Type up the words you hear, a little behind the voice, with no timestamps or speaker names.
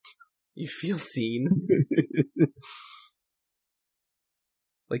You feel seen?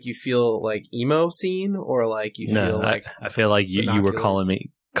 Like you feel like emo seen, or like you feel like I feel like you were calling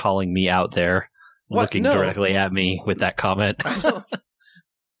me out there, what? Looking No. directly at me with that comment.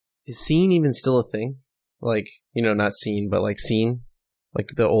 Is seen even still a thing? Like, not seen, but like seen, like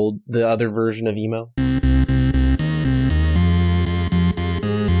the other version of emo.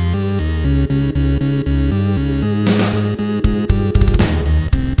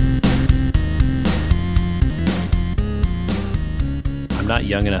 I'm not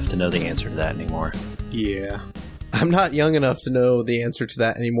young enough to know the answer to that anymore. Yeah. I'm not young enough to know the answer to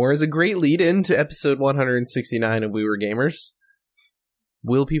that anymore is a great lead into episode 169 of We Were Gamers.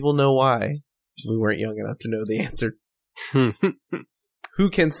 Will people know why we weren't young enough to know the answer? Who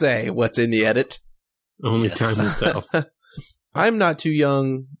can say what's in the edit? Only time will tell. I'm not too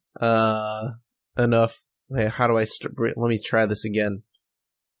young enough. Hey, how do I let me try this again.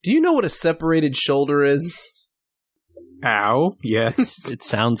 Do you know what a separated shoulder is? Ow. Yes. It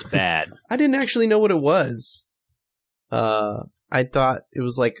sounds bad. I didn't actually know what it was. I thought it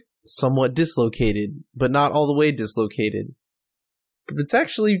was like somewhat dislocated, but not all the way dislocated. But it's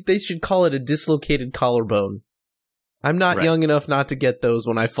actually, they should call it a dislocated collarbone. I'm not young enough not to get those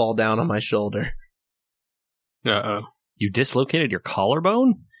when I fall down on my shoulder. Uh-oh. You dislocated your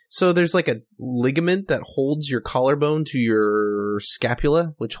collarbone? So there's like a ligament that holds your collarbone to your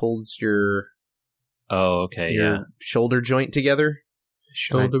scapula, which holds your shoulder joint together.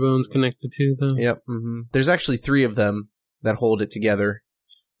 Shoulder bone's connected to them? Yep. Mm-hmm. There's actually 3 of them that hold it together,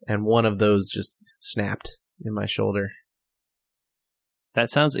 and one of those just snapped in my shoulder. That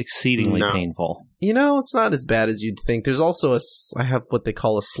sounds exceedingly painful. It's not as bad as you'd think. There's also I have what they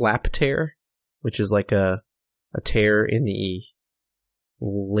call a slap tear, which is like a tear in the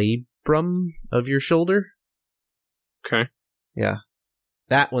labrum of your shoulder. Okay. Yeah.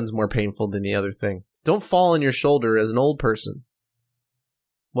 That one's more painful than the other thing. Don't fall on your shoulder as an old person.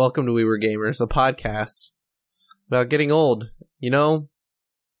 Welcome to We Were Gamers, a podcast about getting old.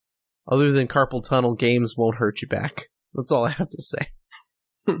 Other than carpal tunnel, games won't hurt you back. That's all I have to say.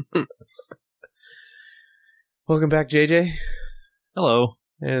 Welcome back, JJ. Hello.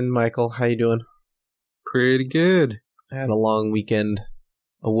 And Michael, how you doing? Pretty good. I had a long weekend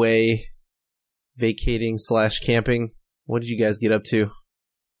away, vacating / camping. What did you guys get up to?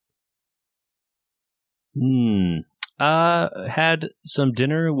 Had some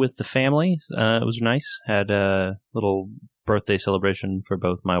dinner with the family. It was nice. Had a little birthday celebration for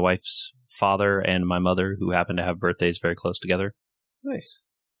both my wife's father and my mother, who happened to have birthdays very close together. Nice.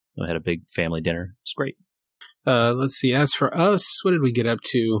 We had a big family dinner. It's great. Let's see. As for us, what did we get up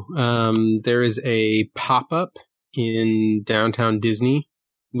to? There is a pop-up in downtown Disney,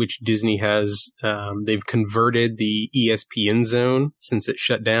 which Disney has. They've converted the ESPN zone since it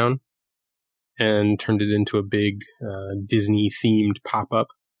shut down and turned it into a big Disney-themed pop-up.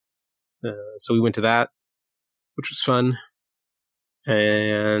 So we went to that, which was fun.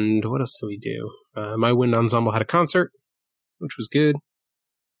 And what else did we do? My wind ensemble had a concert, which was good.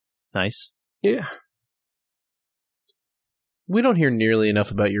 Nice. Yeah. We don't hear nearly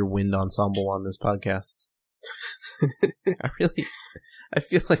enough about your wind ensemble on this podcast. I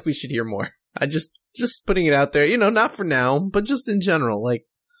feel like we should hear more. I just putting it out there, not for now, but just in general. Like,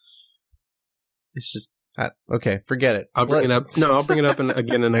 it's just, okay, forget it. I'll bring it up. No, I'll bring it up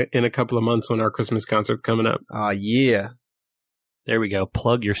again in a couple of months when our Christmas concert's coming up. Yeah. There we go.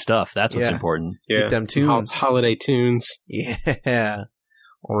 Plug your stuff. That's what's important. Yeah. Get them tunes. Holiday tunes. Yeah.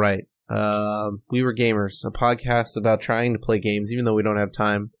 All right. We Were Gamers, a podcast about trying to play games, even though we don't have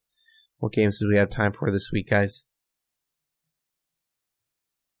time. What games did we have time for this week, guys?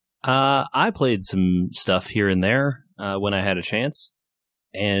 I played some stuff here and there when I had a chance.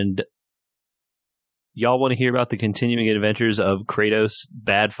 And y'all want to hear about the continuing adventures of Kratos'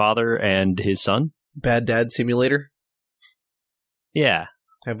 bad father and his son? Bad Dad Simulator? Yeah.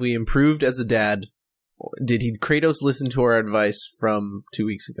 Have we improved as a dad? Did Kratos listen to our advice from 2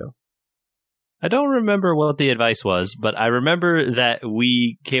 weeks ago? I don't remember what the advice was, but I remember that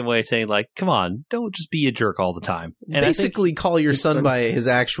we came away saying, like, come on, don't just be a jerk all the time. And basically, call your son by his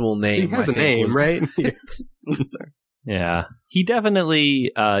actual name. He has a name, right? Sorry. Yeah. He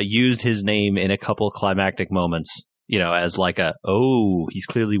definitely used his name in a couple climactic moments, as like he's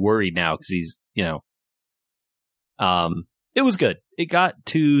clearly worried now because he's, it was good. It got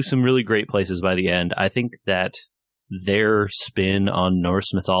to some really great places by the end. I think that their spin on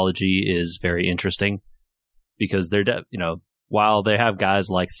Norse mythology is very interesting because they're, while they have guys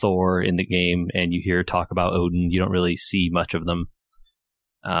like Thor in the game and you hear talk about Odin, you don't really see much of them.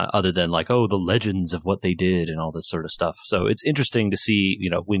 other than like, oh, the legends of what they did and all this sort of stuff. So it's interesting to see,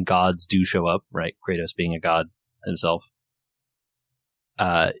 when gods do show up, right? Kratos being a god himself.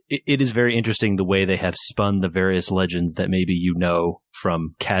 It is very interesting the way they have spun the various legends that maybe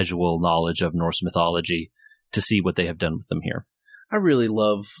from casual knowledge of Norse mythology to see what they have done with them here. I really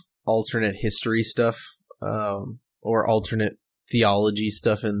love alternate history stuff, or alternate theology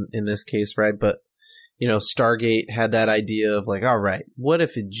stuff in this case, right? But, Stargate had that idea of like, all right, what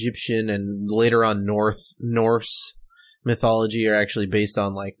if Egyptian and later on Norse mythology are actually based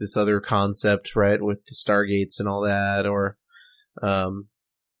on like this other concept, right? With the Stargates and all that, or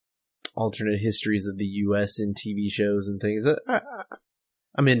alternate histories of the U.S. in TV shows and things.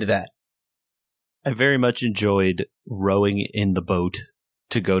 I'm into that. I very much enjoyed rowing in the boat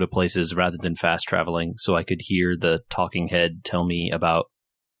to go to places rather than fast traveling, so I could hear the talking head tell me about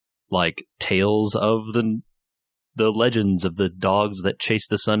like tales of the legends of the dogs that chase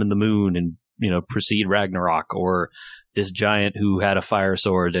the sun and the moon and precede Ragnarok, or this giant who had a fire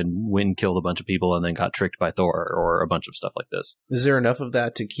sword and went and killed a bunch of people and then got tricked by Thor, or a bunch of stuff like this. Is there enough of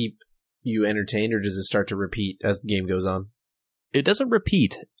that to keep you entertained, or does it start to repeat as the game goes on? It doesn't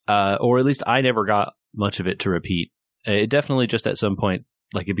repeat, or at least I never got much of it to repeat. It definitely just at some point,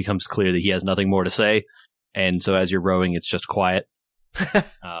 like, it becomes clear that he has nothing more to say, and so as you're rowing, it's just quiet,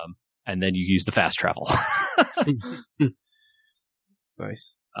 and then you use the fast travel.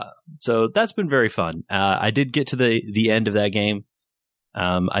 Nice. So that's been very fun. I did get to the end of that game.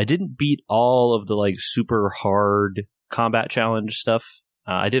 I didn't beat all of the like super hard combat challenge stuff.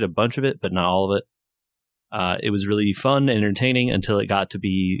 I did a bunch of it, but not all of it. It was really fun and entertaining until it got to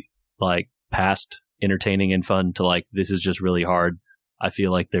be like past entertaining and fun to like, this is just really hard. I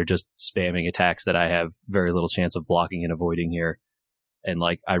feel like they're just spamming attacks that I have very little chance of blocking and avoiding here. And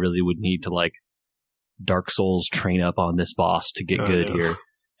like, I really would need to like Dark Souls train up on this boss to get good here.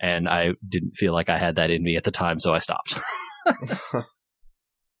 And I didn't feel like I had that in me at the time, so I stopped.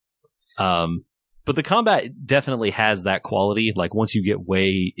 But the combat definitely has that quality. Like once you get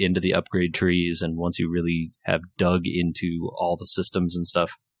way into the upgrade trees and once you really have dug into all the systems and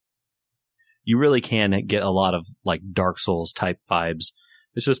stuff, you really can get a lot of like Dark Souls type vibes.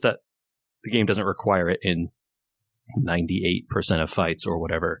 It's just that the game doesn't require it in 98% of fights or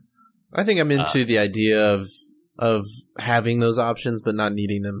whatever. I think I'm into the idea of having those options but not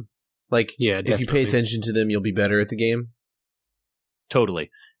needing them. Like, yeah, if you pay attention to them, you'll be better at the game.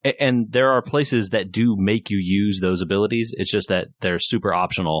 Totally. And there are places that do make you use those abilities. It's just that they're super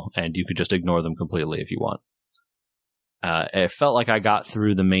optional and you could just ignore them completely if you want. It felt like I got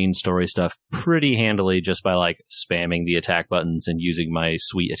through the main story stuff pretty handily just by like spamming the attack buttons and using my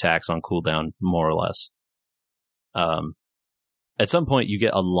sweet attacks on cooldown, more or less. At some point you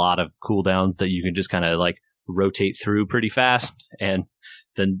get a lot of cooldowns that you can just kind of like rotate through pretty fast, and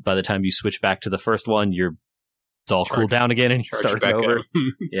then by the time you switch back to the first one, it's all cooled down again and you start over.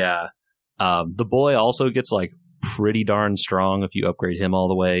 Yeah. The boy also gets like pretty darn strong if you upgrade him all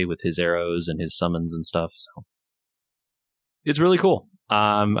the way with his arrows and his summons and stuff. So it's really cool.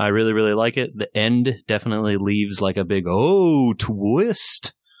 I really, really like it. The end definitely leaves like a big,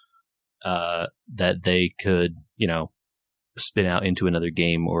 twist, that they could, spin out into another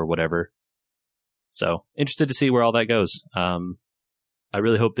game or whatever. So interested to see where all that goes. I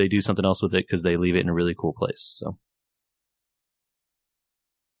really hope they do something else with it because they leave it in a really cool place. So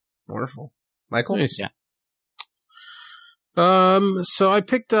wonderful, Michael. Nice. Yeah. So I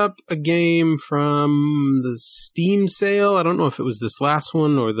picked up a game from the Steam sale. I don't know if it was this last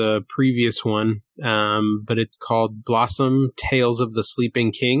one or the previous one. But it's called Blossom: Tales of the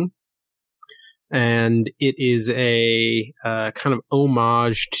Sleeping King. And it is a kind of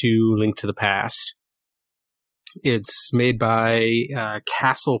homage to Link to the Past. It's made by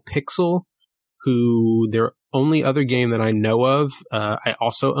Castle Pixel, who their only other game that I know of, I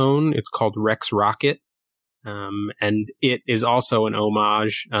also own. It's called Rex Rocket. And it is also an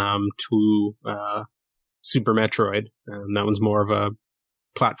homage to Super Metroid. That one's more of a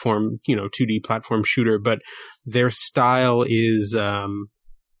platform, 2D platform shooter, but their style is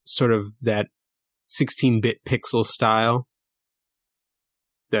sort of that 16-bit pixel style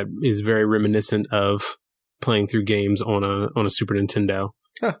that is very reminiscent of playing through games on a Super Nintendo.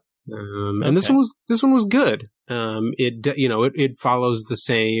 Huh. And this one was good. It follows the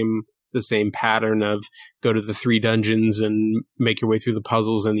same pattern of go to the 3 dungeons and make your way through the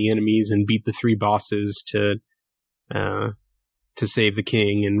puzzles and the enemies and beat the 3 bosses to save the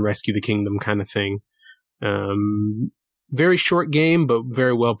king and rescue the kingdom kind of thing. Very short game, but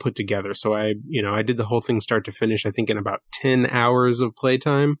very well put together. So I did the whole thing start to finish, I think in about 10 hours of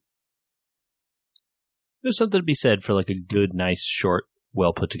playtime. There's something to be said for like a good, nice, short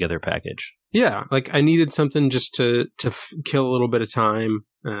well put together package. Yeah, like I needed something just to kill a little bit of time,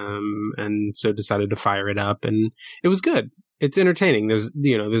 and so decided to fire it up, and it was good. It's entertaining.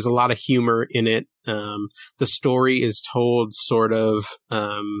 There's a lot of humor in it. The story is told sort of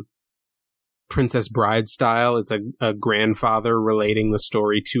Princess Bride style. It's a grandfather relating the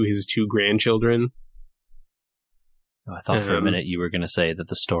story to his two grandchildren. I thought for a minute you were going to say that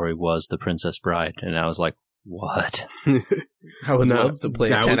the story was The Princess Bride, and I was like, what? I would love to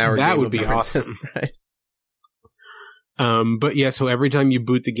play a 10-hour game. That would be awesome. Bride. But yeah, so every time you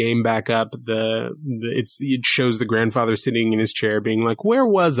boot the game back up, it shows the grandfather sitting in his chair being like, where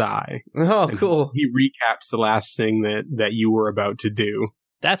was I? Oh, and cool. He recaps the last thing that you were about to do.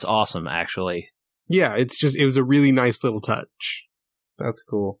 That's awesome, actually. Yeah, it was a really nice little touch. That's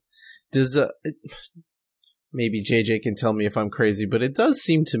cool. Does maybe JJ can tell me if I'm crazy, but it does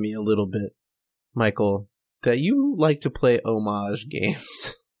seem to me a little bit, Michael, that you like to play homage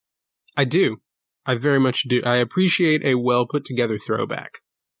games. I do. I very much do. I appreciate a well put together throwback.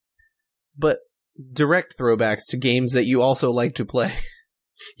 But direct throwbacks to games that you also like to play.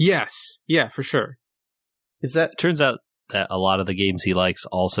 Yes. Yeah, for sure. Is that... Turns out that a lot of the games he likes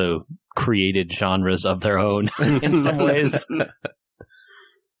also created genres of their own in some ways.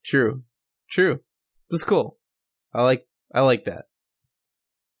 True. That's cool. I like that.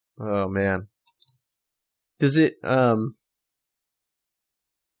 Oh man. Does it I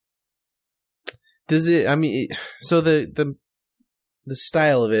mean, so the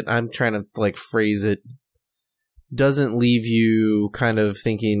style of it, I'm trying to like phrase it, doesn't leave you kind of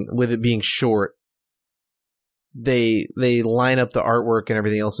thinking, with it being short, they line up the artwork and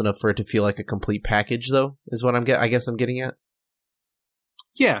everything else enough for it to feel like a complete package, though, is what I guess I'm getting at.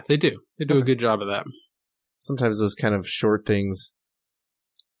 Yeah, they do. They do a good job of that. Sometimes those kind of short things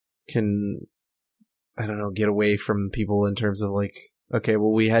can, I don't know, get away from people in terms of like, okay,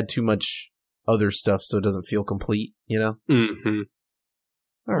 well, we had too much other stuff, so it doesn't feel complete, you know? Mm-hmm.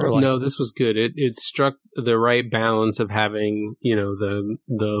 No, this was good. It struck the right balance of having, the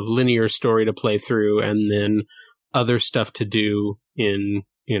linear story to play through and then other stuff to do in,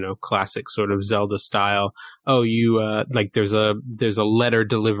 classic sort of Zelda style. Oh, there's a letter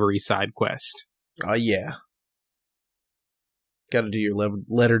delivery side quest. Oh, yeah. Got to do your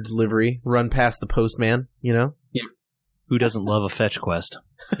letter delivery, run past the postman, Yeah. Who doesn't love a fetch quest?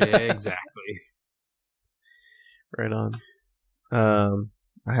 Yeah, exactly. Right on.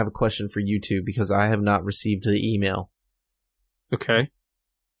 I have a question for you two because I have not received the email. Okay.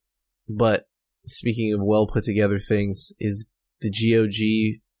 But speaking of well put together things, is the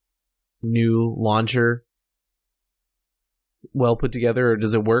GOG new launcher well put together, or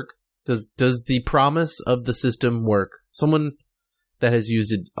does it work? Does the promise of the system work? Someone that has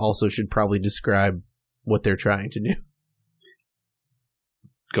used it also should probably describe what they're trying to do.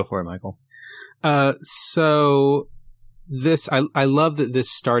 Go for it, Michael. So this, I love that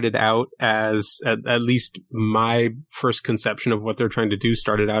this started out as, at least my first conception of what they're trying to do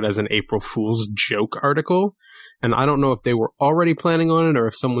started out as an April Fool's joke article. And I don't know if they were already planning on it or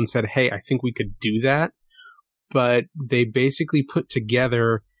if someone said, hey, I think we could do that. But they basically put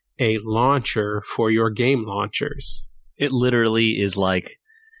together a launcher for your game launchers. It literally is like,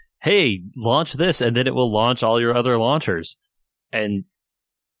 hey, launch this, and then it will launch all your other launchers. And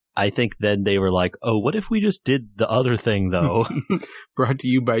I think then they were like, oh, what if we just did the other thing, though? Brought to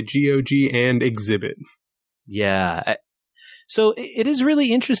you by GOG and Exhibit. Yeah. So it is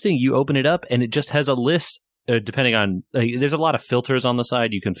really interesting. You open it up, and it just has a list, depending on... there's a lot of filters on the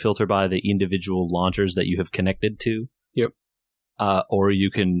side. You can filter by the individual launchers that you have connected to. Yep. Or you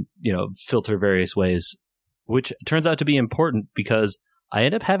can, filter various ways, which turns out to be important because I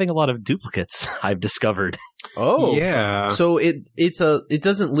end up having a lot of duplicates, I've discovered. Oh, yeah. So it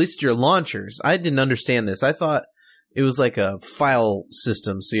doesn't list your launchers. I didn't understand this. I thought it was like a file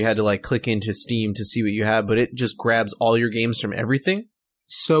system, so you had to like click into Steam to see what you have, but it just grabs all your games from everything.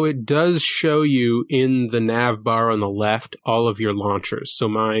 So it does show you in the nav bar on the left all of your launchers. So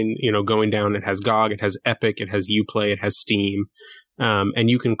mine, going down, it has GOG, it has Epic, it has Uplay, it has Steam. And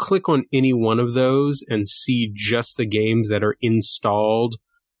you can click on any one of those and see just the games that are installed,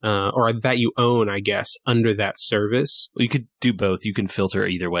 or that you own, I guess, under that service. Well, you could do both. You can filter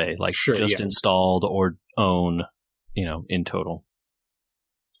either way, like sure, just installed or own, in total.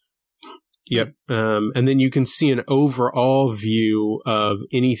 Yep. And then you can see an overall view of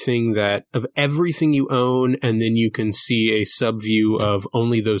of everything you own, and then you can see a sub view of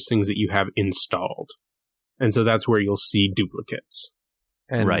only those things that you have installed. And so that's where you'll see duplicates.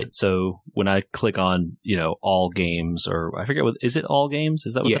 Right. So when I click on, all games, or I forget is it all games?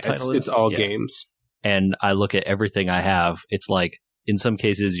 Is that what the title is? It's all games. And I look at everything I have. It's like in some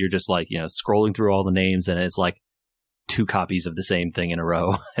cases, you're just like, scrolling through all the names, and it's like 2 copies of the same thing in a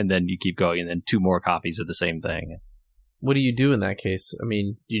row, and then you keep going, and then 2 more copies of the same thing. What do you do in that case? I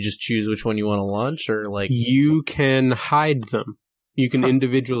mean, you just choose which one you want to launch, or like you can hide them. You can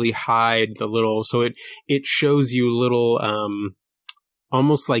individually hide the little, so it shows you little,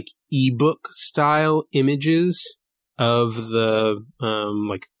 almost like ebook style images of the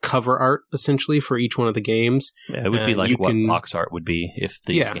like cover art essentially for each one of the games. Yeah, it would be like what box art would be if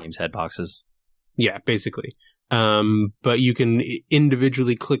these games had boxes. Yeah, basically. But you can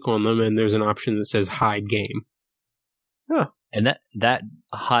individually click on them, and there's an option that says hide game. Huh. And that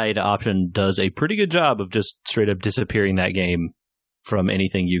hide option does a pretty good job of just straight up disappearing that game from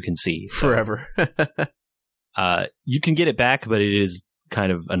anything you can see. So, forever. You can get it back, but it is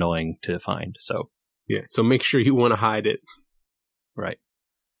kind of annoying to find. So yeah, so make sure you want to hide it. Right.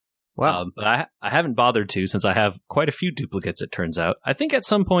 Wow. But I haven't bothered to, since I have quite a few duplicates, it turns out. I think at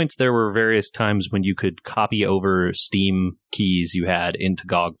some points there were various times when you could copy over Steam keys you had into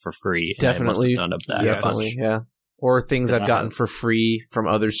GOG for free. Definitely. None of that. Definitely, yeah. Or things I've gotten for free from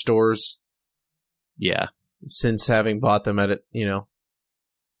other stores. Yeah. Since having bought them at it,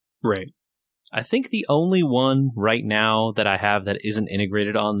 Right. I think the only one right now that I have that isn't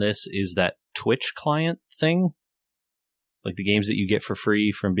integrated on this is that Twitch client thing. Like the games that you get for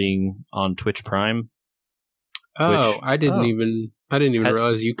free from being on Twitch Prime. Oh, I didn't even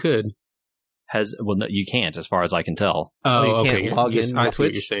realize you could. No, you can't, as far as I can tell. Oh, you can't log in. I see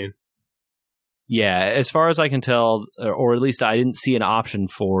what you're saying. Yeah, as far as I can tell, or at least I didn't see an option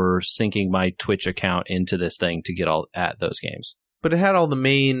for syncing my Twitch account into this thing to get all at those games. But it had all the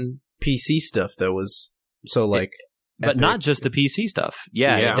main PC stuff that was so like, but not just the PC stuff.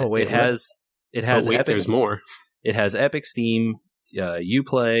 Yeah. It has Epic. There's more. It has Epic, Steam,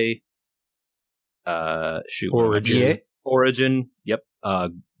 Uplay, Origin. Origin. Yep.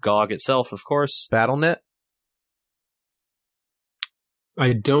 GOG itself, of course. BattleNet.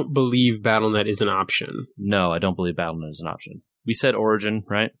 I don't believe BattleNet is an option. No, I don't believe BattleNet is an option. We said Origin,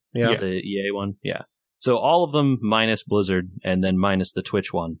 right? Yeah. The EA one? Yeah. So all of them minus Blizzard and then minus the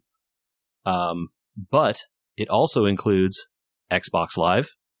Twitch one. But it also includes Xbox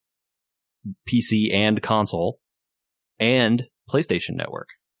Live, PC and console, and PlayStation Network.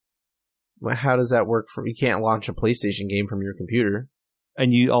 How does that work? You can't launch a PlayStation game from your computer.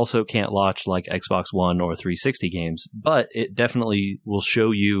 And you also can't launch like Xbox One or 360 games, but it definitely will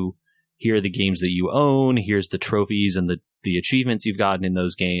show you, here are the games that you own, here's the trophies and the achievements you've gotten in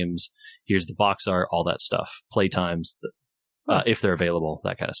those games, here's the box art, all that stuff, play times, if they're available,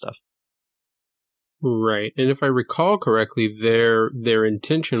 that kind of stuff. Right. And if I recall correctly, their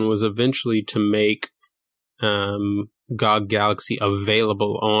intention was eventually to make GOG Galaxy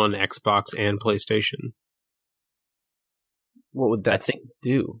available on Xbox and PlayStation. What would that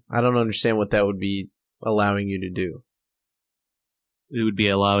do? I don't understand what that would be allowing you to do. It would be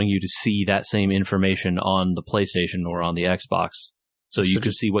allowing you to see that same information on the PlayStation or on the Xbox. So you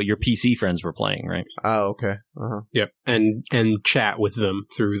could see what your PC friends were playing, right? Oh, okay. Uh-huh. Yep. And chat with them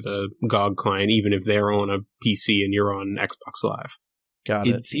through the GOG client, even if they're on a PC and you're on Xbox Live. Got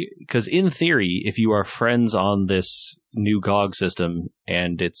it. Because in theory, if you are friends on this new GOG system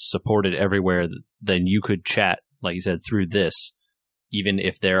and it's supported everywhere, then you could chat, like you said, through this, even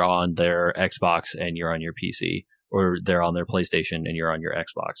if they're on their Xbox and you're on your PC, or they're on their PlayStation and you're on your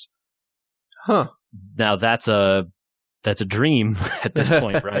Xbox. Huh. Now that's a dream at this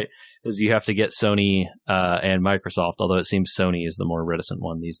point, right? Is you have to get Sony and Microsoft, although it seems Sony is the more reticent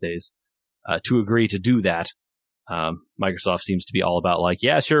one these days, to agree to do that. Microsoft seems to be all about like,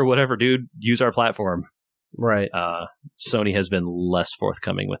 yeah, sure, whatever, dude, use our platform. Right. Sony has been less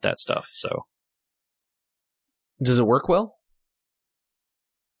forthcoming with that stuff. So, does it work well?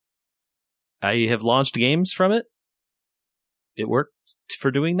 I have launched games from it. It worked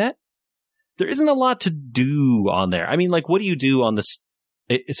for doing that. There isn't a lot to do on there. I mean, like, what do you do on this?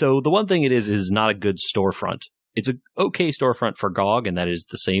 So the one thing it is not a good storefront. It's an okay storefront for GOG, and that is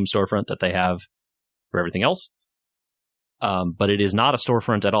the same storefront that they have for everything else. But it is not a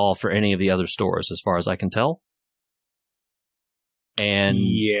storefront at all for any of the other stores, as far as I can tell. And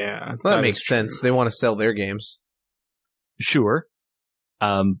yeah, well, that makes sense. They want to sell their games. Sure.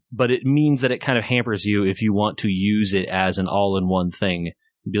 But it means that it kind of hampers you if you want to use it as an all-in-one thing.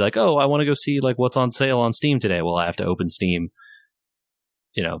 You'd be like, oh, I want to go see like what's on sale on Steam today. Well, I have to open Steam,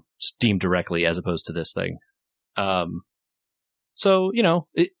 Steam directly as opposed to this thing. So,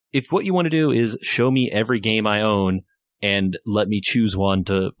 if what you want to do is show me every game I own and let me choose one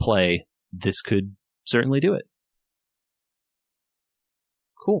to play, this could certainly do it.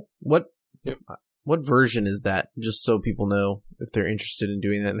 Cool. What? Yep. What version is that? Just so people know if they're interested in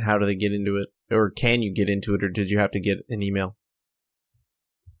doing that, and how do they get into it? Or can you get into it, or did you have to get an email?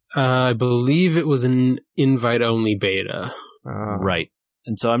 I believe it was an invite-only beta. Right.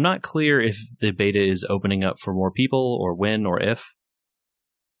 And so I'm not clear if the beta is opening up for more people, or when, or if.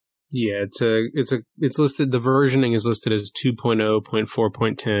 Yeah, it's listed. The versioning is listed as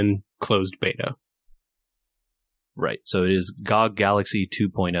 2.0.4.10 closed beta. Right. So it is GOG Galaxy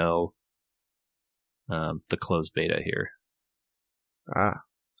 2.0, the closed beta here.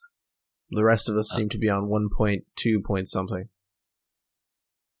 The rest of us seem to be on 1.2 point something.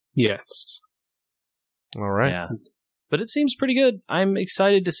 Yes. All right. Yeah. But it seems pretty good. I'm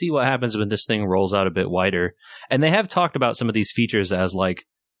excited to see what happens when this thing rolls out a bit wider. And they have talked about some of these features as like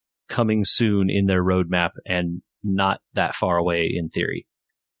coming soon in their roadmap and not that far away in theory.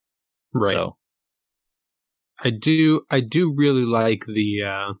 Right. So I do really like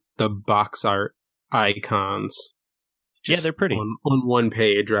the box art icons. Yeah, they're pretty. On one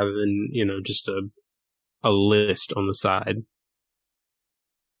page rather than, just a list on the side.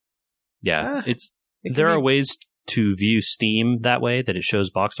 Yeah, there are ways to view Steam that way, that it shows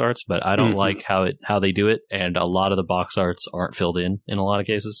box arts, but I don't like how they do it, and a lot of the box arts aren't filled in a lot of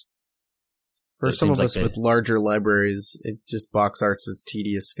cases. For some of us with larger libraries, it just box arts is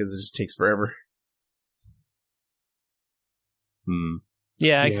tedious because it just takes forever.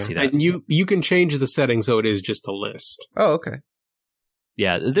 Yeah, I can see that. And you can change the setting so it is just a list. Oh, okay.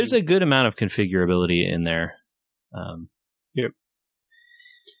 Yeah, there's a good amount of configurability in there. Yep.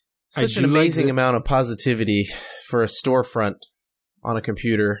 Such an amazing amount of positivity for a storefront on a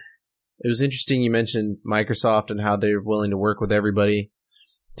computer. It was interesting you mentioned Microsoft and how they're willing to work with everybody.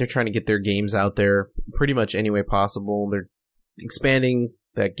 They're trying to get their games out there pretty much any way possible. They're expanding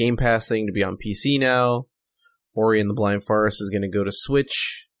that Game Pass thing to be on PC now. Ori and the Blind Forest is going to go to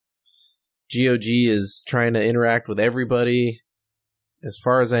Switch. GOG is trying to interact with everybody. As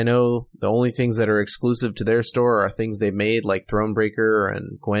far as I know, the only things that are exclusive to their store are things they've made, like Thronebreaker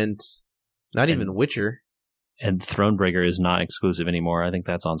and Gwent. Not even Witcher. And Thronebreaker is not exclusive anymore. I think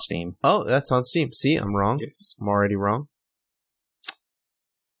that's on Steam. Oh, that's on Steam. See, I'm wrong. Yes. I'm already wrong.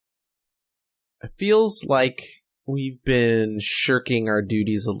 It feels like we've been shirking our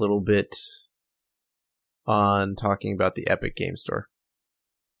duties a little bit on talking about the Epic Game Store.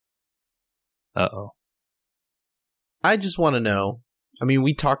 Uh-oh. I just want to know. I mean,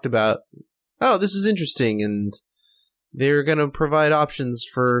 we talked about, this is interesting, and they're going to provide options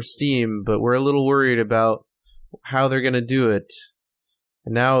for Steam, but we're a little worried about how they're going to do it.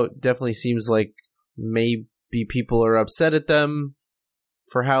 And now it definitely seems like maybe people are upset at them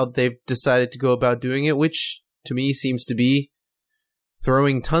for how they've decided to go about doing it, which to me seems to be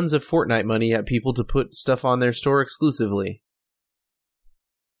throwing tons of Fortnite money at people to put stuff on their store exclusively.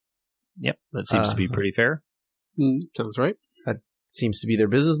 Yep, that seems to be pretty fair. Sounds right. That seems to be their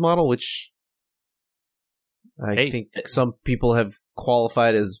business model, which I think some people have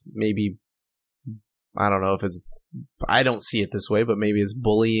qualified as maybe, I don't know if it's, I don't see it this way, but maybe it's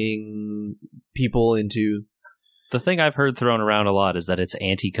bullying people into... The thing I've heard thrown around a lot is that it's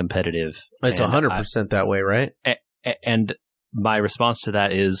anti-competitive. It's 100% that way, right? And my response to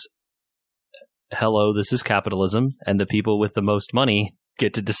that is, hello, this is capitalism, and the people with the most money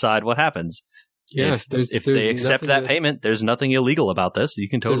get to decide what happens. Yeah, if they accept that payment, there's nothing illegal about this. You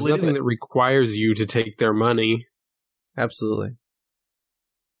can totally do it. There's nothing that requires you to take their money. Absolutely.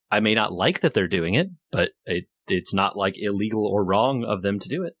 I may not like that they're doing it, but it's not like illegal or wrong of them to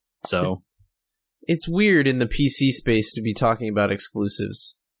do it. So it's weird in the PC space to be talking about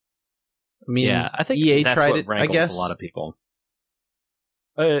exclusives. I mean, yeah, I think EA that's tried what it, rankles I guess. A lot of people.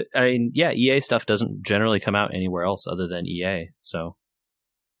 EA stuff doesn't generally come out anywhere else other than EA,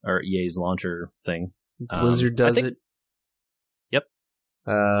 or EA's launcher thing. Blizzard does it. Yep.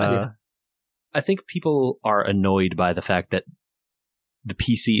 I think people are annoyed by the fact that the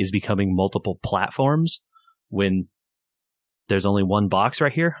PC is becoming multiple platforms when there's only one box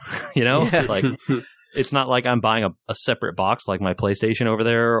right here. Yeah. Like it's not like I'm buying a separate box like my PlayStation over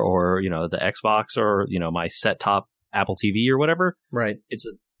there, or the Xbox, or my set-top Apple TV or whatever. Right.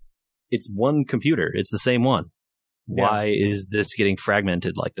 It's one computer. It's the same one. Yeah. Why is this getting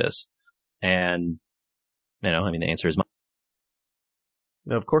fragmented like this? And the answer is money.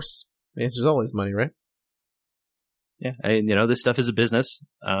 No, of course. The answer is always money, right? Yeah, this stuff is a business.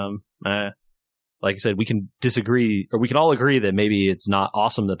 Like I said, we can disagree, or we can all agree that maybe it's not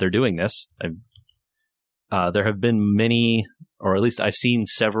awesome that they're doing this. There have been many, or at least I've seen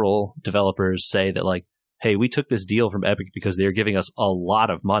several developers say that, like, hey, we took this deal from Epic because they're giving us a lot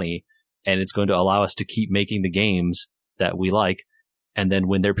of money, and it's going to allow us to keep making the games that we like. And then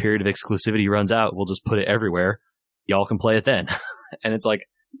when their period of exclusivity runs out, we'll just put it everywhere. Y'all can play it then. And it's like,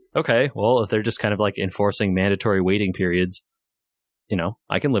 okay, well, if they're just kind of like enforcing mandatory waiting periods,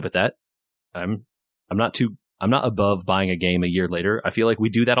 I can live with that. I'm not above buying a game a year later. I feel like we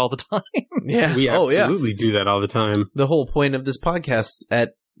do that all the time. Yeah. We absolutely do that all the time. The whole point of this podcast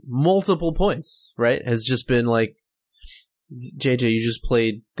at multiple points, right, has just been like, JJ, you just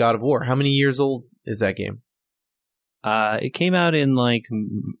played God of War. How many years old is that game? It came out in like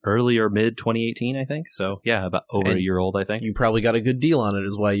early or mid 2018, I think. So yeah, about over a year old, I think. You probably got a good deal on it,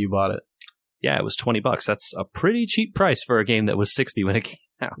 is why you bought it. Yeah, it was $20. That's a pretty cheap price for a game that was $60 when it came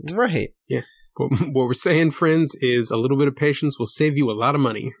out. Right. Yeah. What we're saying, friends, is a little bit of patience will save you a lot of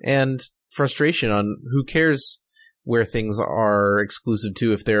money. And frustration on who cares where things are exclusive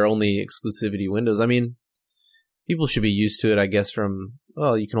to if they're only exclusivity windows. I mean, people should be used to it, I guess, from,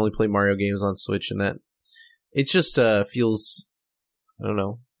 you can only play Mario games on Switch and that. It just feels, I don't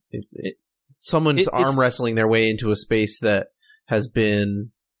know, someone's arm wrestling their way into a space that has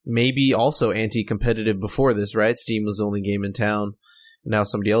been maybe also anti-competitive before this, right? Steam was the only game in town. Now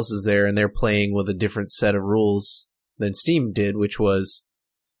somebody else is there, and they're playing with a different set of rules than Steam did, which was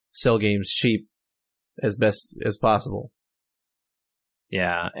sell games cheap as best as possible.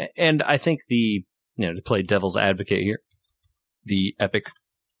 Yeah, and I think to play devil's advocate here, the Epic,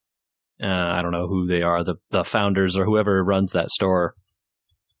 I don't know who they are, the founders or whoever runs that store,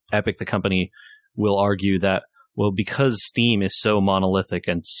 Epic, the company, will argue that, well, because Steam is so monolithic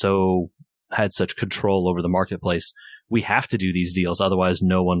and had such control over the marketplace, we have to do these deals, otherwise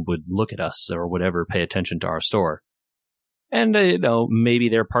no one would look at us or would ever pay attention to our store. And maybe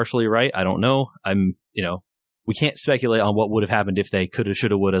they're partially right. I don't know. We can't speculate on what would have happened if they coulda,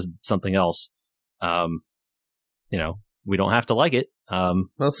 shoulda, woulda something else. We don't have to like it. Well,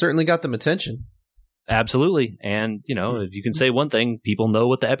 it certainly got them attention. Absolutely. And if you can say one thing, people know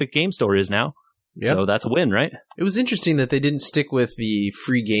what the Epic Game Store is now. Yep. So that's a win, right? It was interesting that they didn't stick with the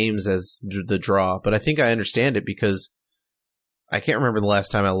free games as the draw, but I think I understand it because I can't remember the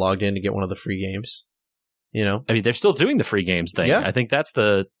last time I logged in to get one of the free games. I mean, they're still doing the free games thing. Yeah. I think that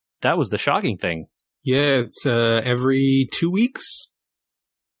was the shocking thing. Yeah, it's every 2 weeks.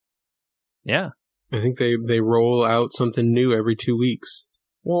 Yeah. I think they roll out something new every 2 weeks.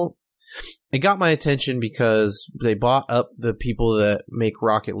 Well, it got my attention because they bought up the people that make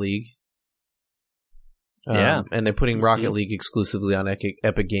Rocket League. Yeah. And they're putting Rocket League exclusively on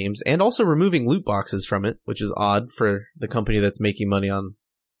Epic Games and also removing loot boxes from it, which is odd for the company that's making money on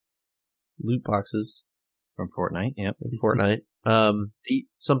loot boxes. From Fortnite, yep. Fortnite.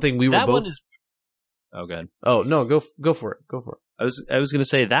 Something we were both... One is... Oh, good. Oh, no, go for it. Go for it. I was going to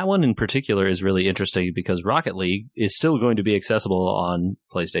say that one in particular is really interesting because Rocket League is still going to be accessible on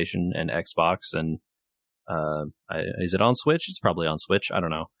PlayStation and Xbox, and is it on Switch? It's probably on Switch. I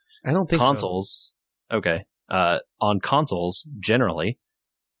don't know. I don't think consoles. Okay. On consoles generally,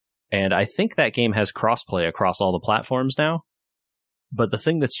 and I think that game has crossplay across all the platforms now. But the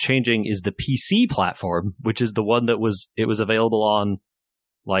thing that's changing is the PC platform, which is the one that was available on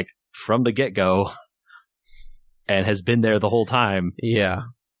like from the get-go and has been there the whole time. Yeah.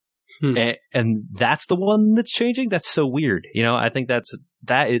 And that's the one that's changing. That's so weird. I think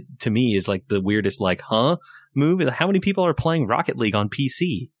to me is like the weirdest move. How many people are playing Rocket League on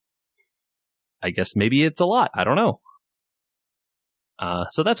PC? I guess maybe it's a lot. I don't know.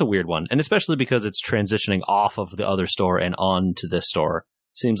 So that's a weird one. And especially because it's transitioning off of the other store and on to this store.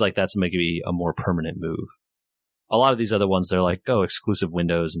 Seems like that's maybe a more permanent move. A lot of these other ones, they're like, exclusive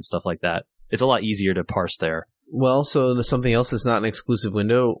windows and stuff like that. It's a lot easier to parse there. Well, so something else that's not an exclusive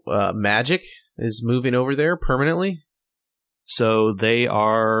window, Magic is moving over there permanently? So they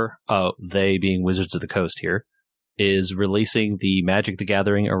are, they being Wizards of the Coast here, is releasing the Magic the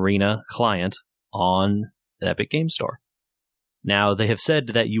Gathering Arena client on the Epic Game Store. Now, they have said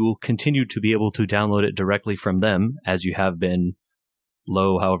that you will continue to be able to download it directly from them, as you have been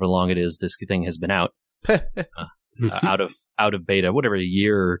however long it is this thing has been out. Out of beta, whatever, a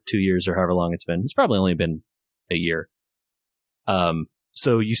year or 2 years or however long it's been. It's probably only been a year.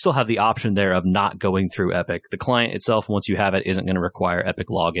 So you still have the option there of not going through Epic. The client itself, once you have it, isn't going to require Epic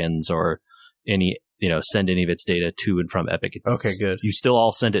logins or send any of its data to and from Epic. Okay, good. You still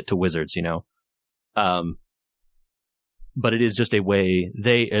all send it to Wizards, but it is just a way,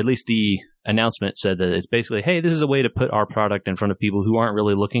 at least the announcement said that it's basically, hey, this is a way to put our product in front of people who aren't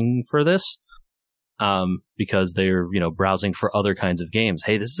really looking for this, because they're, browsing for other kinds of games.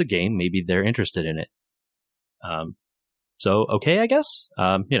 Hey, this is a game, maybe they're interested in it. So, okay, I guess.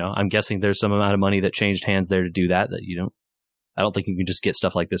 I'm guessing there's some amount of money that changed hands there to do that I don't think you can just get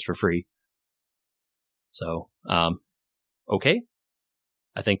stuff like this for free. So, okay.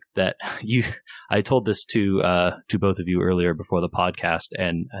 I think that I told this to both of you earlier before the podcast,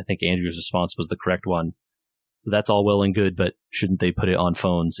 and I think Andrew's response was the correct one. That's all well and good, but shouldn't they put it on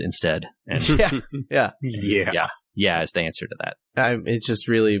phones instead? And yeah. Is the answer to that. It just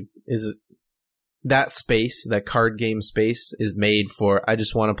really is. That space, that card game space, is made for, I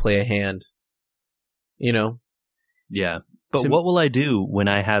just want to play a hand. You know? Yeah. But what will I do when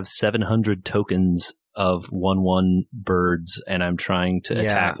I have 700 tokens of 1/1 birds and I'm trying to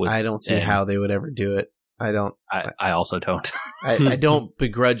attack with... I don't see how they would ever do it. I don't. I also don't. I don't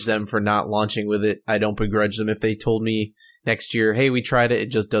begrudge them for not launching with it. I don't begrudge them if they told me next year, hey, we tried it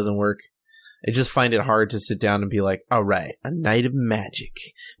just doesn't work. I just find it hard to sit down and be like, all right, a night of magic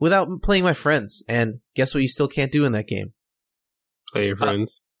without playing my friends. And guess what you still can't do in that game? Play your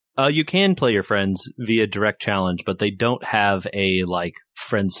friends. You can play your friends via direct challenge, but they don't have a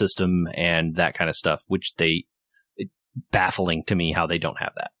friend system and that kind of stuff, which it's baffling to me how they don't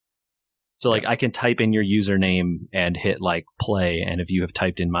have that. So I can type in your username and hit play, and if you have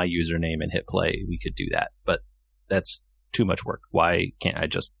typed in my username and hit play, we could do that. But that's too much work. Why can't I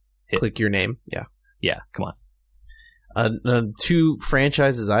just click your name? Yeah, come on. Two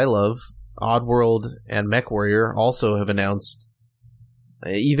franchises I love, Oddworld and MechWarrior, also have announced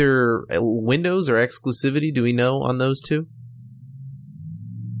either Windows or exclusivity. Do we know on those two?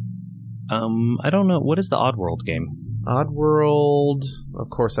 I don't know. What is the Oddworld game? Oddworld, of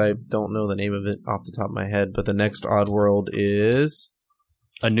course I don't know the name of it off the top of my head, but the next Oddworld is...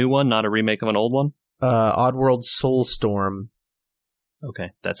 A new one, not a remake of an old one? Oddworld Soulstorm. Okay,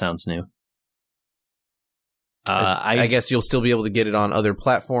 that sounds new. I guess you'll still be able to get it on other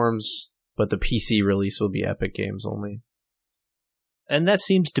platforms, but the PC release will be Epic Games only. And that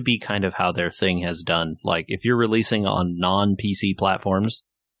seems to be kind of how their thing has done. If you're releasing on non-PC platforms,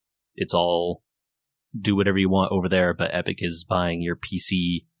 it's all do whatever you want over there, but Epic is buying your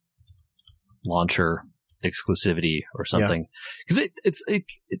PC launcher exclusivity or something. Because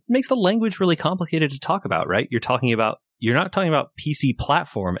it makes the language really complicated to talk about, right? You're not talking about PC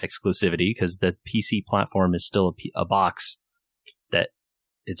platform exclusivity, because the PC platform is still a box that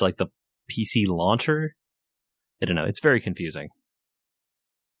it's like the PC launcher. I don't know. It's very confusing.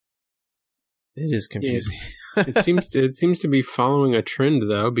 It is confusing. It seems to be following a trend,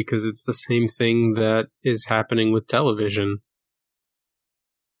 though, because it's the same thing that is happening with television.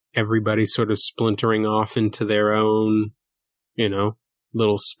 Everybody's sort of splintering off into their own,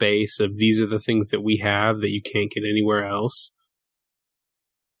 little space of these are the things that we have that you can't get anywhere else.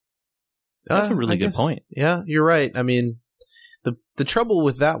 That's a really good point. Yeah, you're right. I mean, the trouble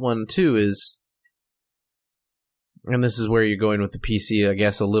with that one, too, is, and this is where you're going with the PC, I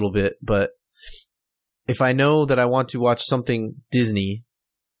guess, a little bit, but if I know that I want to watch something Disney,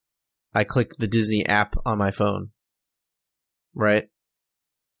 I click the Disney app on my phone, right?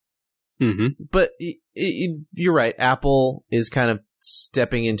 Mm-hmm. But you're right. Apple is kind of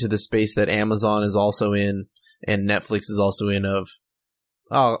stepping into the space that Amazon is also in and Netflix is also in of,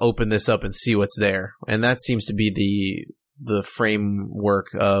 I'll open this up and see what's there. And that seems to be the framework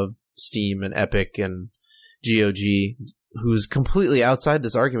of Steam and Epic and GOG, who's completely outside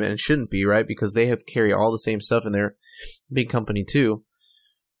this argument and shouldn't be, right? Because they have carry all the same stuff and they're a big company too.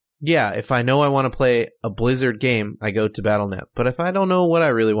 Yeah, if I know I want to play a Blizzard game, I go to Battle.net. But if I don't know what I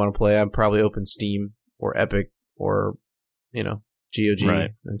really want to play, I'd probably open Steam or Epic or,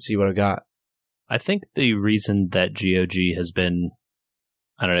 GOG and see what I got. I think the reason that GOG has been,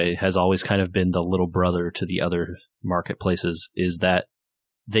 has always kind of been the little brother to the other marketplaces is that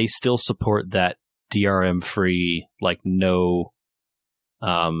they still support that DRM free, no,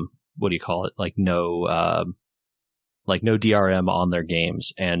 what do you call it? No DRM on their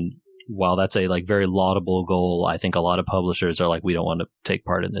games. And while that's a very laudable goal, I think a lot of publishers are we don't want to take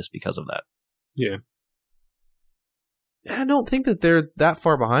part in this because of that. Yeah. I don't think that they're that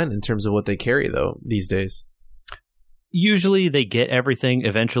far behind in terms of what they carry, though, these days. Usually they get everything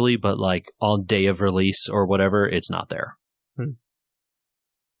eventually, but on day of release or whatever, it's not there.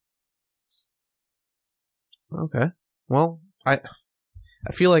 Okay. Well, I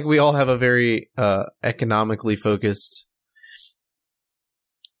feel like we all have a very economically focused,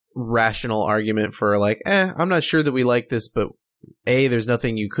 rational argument for I'm not sure that we like this, but A, there's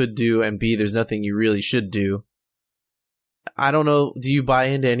nothing you could do, and B, there's nothing you really should do. I don't know. Do you buy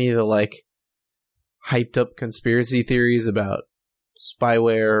into any of the hyped up conspiracy theories about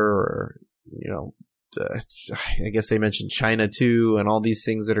spyware or, I guess they mentioned China too and all these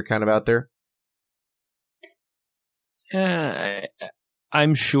things that are kind of out there?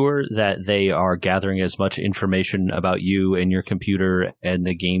 I'm sure that they are gathering as much information about you and your computer and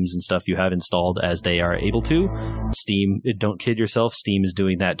the games and stuff you have installed as they are able to. Steam, don't kid yourself, Steam is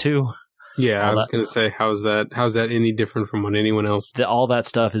doing that too. Yeah, I was going to say, how's that any different from what anyone else? All that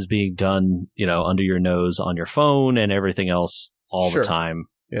stuff is being done, under your nose on your phone and everything else all the time.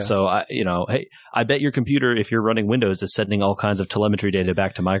 Yeah. So, hey, I bet your computer, if you're running Windows, is sending all kinds of telemetry data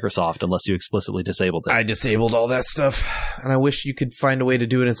back to Microsoft unless you explicitly disabled it. I disabled all that stuff, and I wish you could find a way to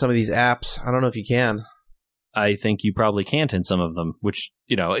do it in some of these apps. I don't know if you can. I think you probably can't in some of them, which,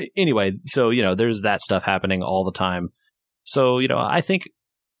 anyway, so, there's that stuff happening all the time. So, I think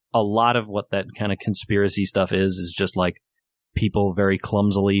a lot of what that kind of conspiracy stuff is just like people very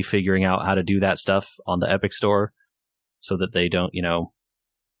clumsily figuring out how to do that stuff on the Epic Store so that they don't,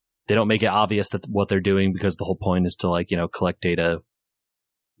 they don't make it obvious that what they're doing, because the whole point is to collect data,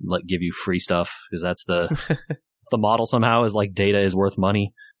 give you free stuff, because that's the the model somehow is like data is worth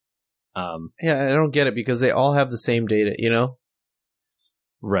money. Yeah, I don't get it because they all have the same data,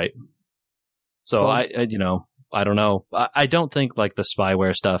 Right. So I don't know. I don't think like the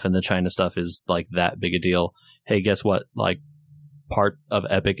spyware stuff and the China stuff is like that big a deal. Hey, guess what? Like part of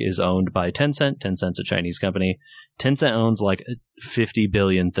Epic is owned by Tencent. Tencent's a Chinese company. Tencent owns like 50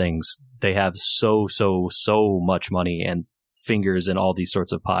 billion things. They have so much money and fingers in all these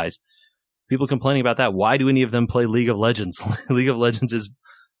sorts of pies. People complaining about that. Why do any of them play League of Legends? League of Legends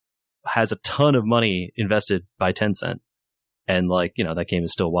has a ton of money invested by Tencent. And that game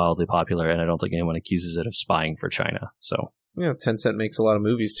is still wildly popular, and I don't think anyone accuses it of spying for China. So yeah, Tencent makes a lot of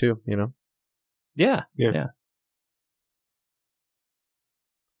movies too, Yeah.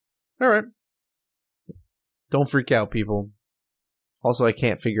 All right. Don't freak out, people. Also, I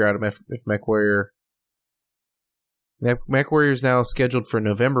can't figure out if MechWarrior is now scheduled for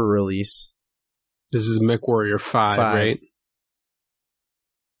November release. This is MechWarrior 5, right?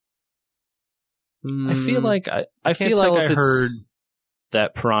 I feel like I heard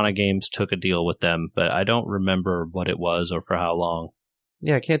that Piranha Games took a deal with them, but I don't remember what it was or for how long.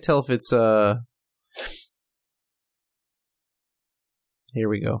 Yeah, I can't tell if it's Here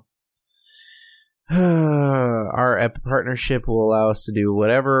we go. Our Epic partnership will allow us to do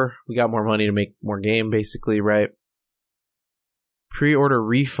whatever. We got more money to make more game, basically, right? Pre-order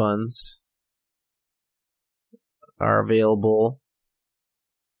refunds are available.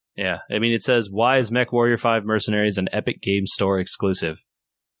 Yeah, I mean, it says, why is MechWarrior 5 Mercenaries an Epic Game Store exclusive?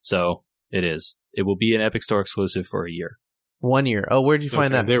 So, it is. It will be an Epic Store exclusive for a year. 1 year. Oh, where'd you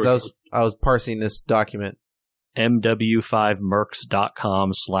find that? Because I was parsing this document.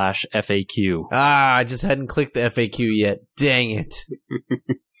 mw5mercs.com/FAQ. I just hadn't clicked the FAQ yet. Dang it.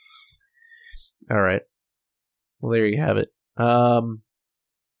 All right. Well, there you have it.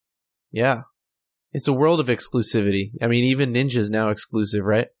 Yeah. It's a world of exclusivity. I mean, even Ninja's now exclusive,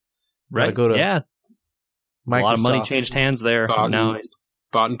 right? Right. Yeah. Microsoft. A lot of money changed hands there. Now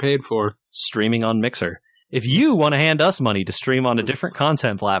bought and paid for. Streaming on Mixer. If you want to hand us money to stream on a different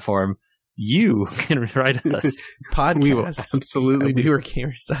content platform, you can write us. Podcast. We will absolutely.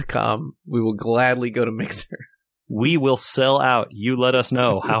 NewYorkGamers.com. We will gladly go to Mixer. We will sell out. You let us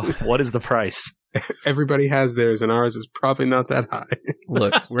know. What is the price? Everybody has theirs, and ours is probably not that high.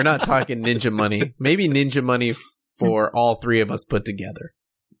 Look, we're not talking Ninja money. Maybe Ninja money for all three of us put together.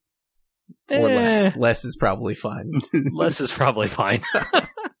 Or less. Less is probably fine. Less is probably fine.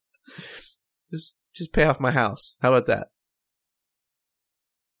 Just pay off my house. How about that?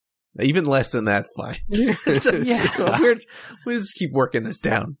 Even less than that's fine. We'll just keep working this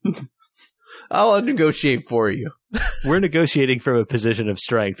down. I'll negotiate for you. We're negotiating from a position of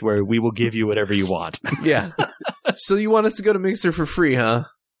strength where we will give you whatever you want. Yeah. So you want us to go to Mixer for free, huh?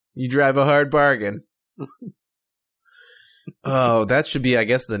 You drive a hard bargain. Oh, that should be, I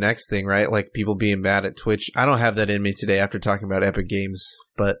guess, the next thing, right? Like people being mad at Twitch. I don't have that in me today after talking about Epic Games,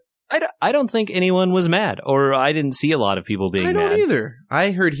 but I don't think anyone was mad, or I didn't see a lot of people being mad. I don't either.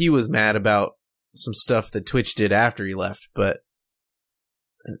 I heard he was mad about some stuff that Twitch did after he left, but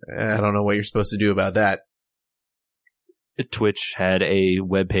I don't know what you're supposed to do about that. Twitch had a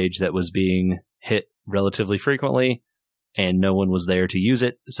webpage that was being hit relatively frequently, and no one was there to use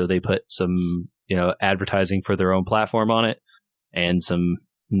it, so they put some, advertising for their own platform on it, and some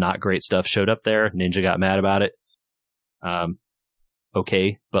not great stuff showed up there. Ninja got mad about it.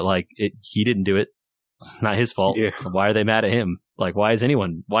 Okay, but he didn't do it. It's not his fault. Yeah. Why are they mad at him? Why is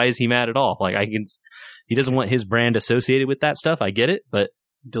he mad at all? He doesn't want his brand associated with that stuff. I get it, but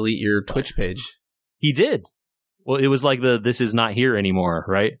delete your Twitch page. He did. Well, it was like this is not here anymore,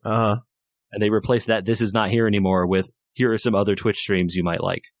 right? Uh-huh. And they replaced that this is not here anymore with here are some other Twitch streams you might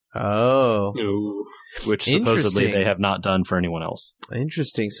like. Oh, Ooh. which supposedly Interesting. they have not done for anyone else.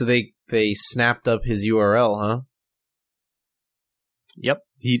 interesting. So they snapped up his URL, huh? Yep.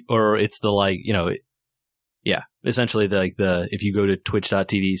 It's the essentially if you go to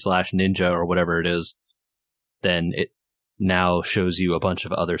twitch.tv/ninja or whatever it is, then it now shows you a bunch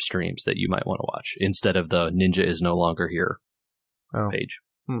of other streams that you might want to watch instead of the Ninja is no longer here page.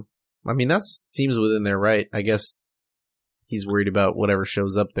 I mean, that seems within their right. I guess he's worried about whatever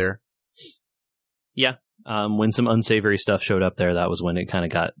shows up there. Yeah. When some unsavory stuff showed up there, that was when it kind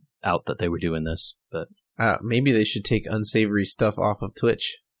of got out that they were doing this. But maybe they should take unsavory stuff off of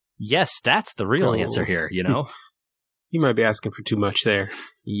Twitch. yes, that's the real answer here, you know? You might be asking for too much there.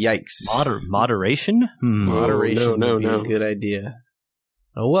 Yikes. Moderation? Moderation no, would be a good idea.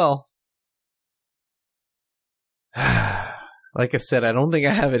 Oh, well. Like I said, I don't think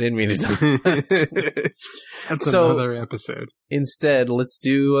I have it in me to talk. That's So- another episode. Instead, let's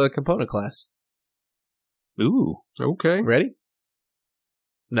do a component class. Ooh. Okay. Ready?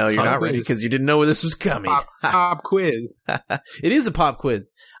 No, you're Pop not ready quiz. because you didn't know where this was coming. Pop quiz. It is a pop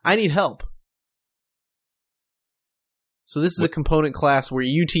quiz. I need help. So this is a component class where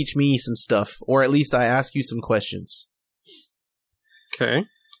you teach me some stuff, or at least I ask you some questions. Okay.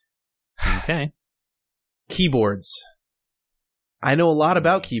 Okay. Keyboards. I know a lot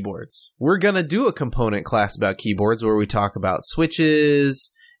about keyboards. We're going to do a component class about keyboards where we talk about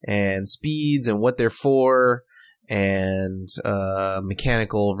switches and speeds and what they're for and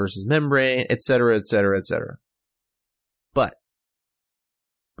mechanical versus membrane, etc., etc., etc. But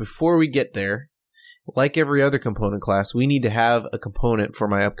before we get there, like every other component class, we need to have a component for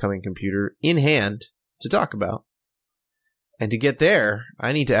my upcoming computer in hand to talk about. And to get there,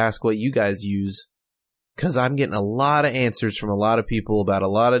 I need to ask what you guys use, because I'm getting a lot of answers from a lot of people about a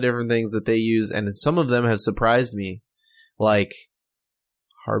lot of different things that they use, and some of them have surprised me. Like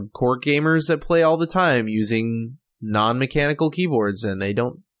hardcore gamers that play all the time using non-mechanical keyboards, and they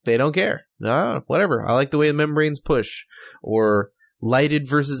don't care. Whatever. I like the way the membranes push, or lighted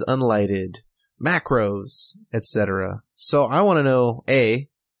versus unlighted, macros, etc. So I want to know, A,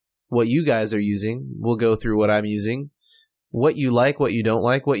 what you guys are using. We'll go through what I'm using, what you like, what you don't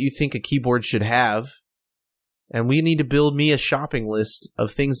like, what you think a keyboard should have. And we need to build me a shopping list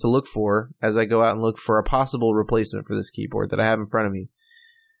of things to look for as I go out and look for a possible replacement for this keyboard that I have in front of me.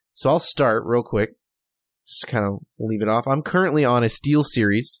 So I'll start real quick, just kind of leave it off. I'm currently on a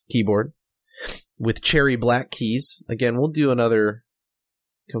SteelSeries keyboard with cherry black keys. Again, we'll do another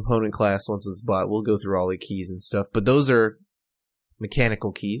component class once it's bought. We'll go through all the keys and stuff, but those are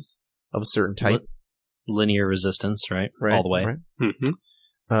mechanical keys of a certain type. Linear resistance, right? All the way. Right.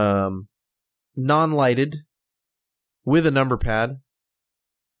 Mm-hmm. Non-lighted with a number pad.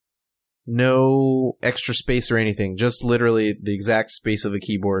 No extra space or anything. Just literally the exact space of a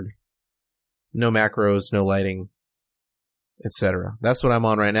keyboard. No macros, no lighting, etc. That's what I'm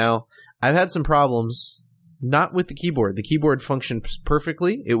on right now. I've had some problems, not with the keyboard. The keyboard functions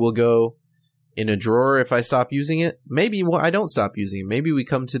perfectly. It will go in a drawer if I stop using it. Maybe I don't stop using it. Maybe we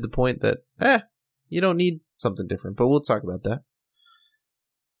come to the point that, you don't need something different, but we'll talk about that.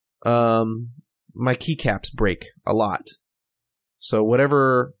 My keycaps break a lot. So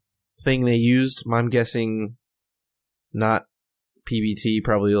whatever thing they used, I'm guessing not PBT,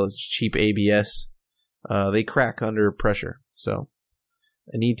 probably cheap ABS, they crack under pressure. So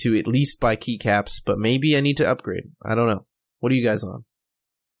I need to at least buy keycaps, but maybe I need to upgrade. I don't know. What are you guys on?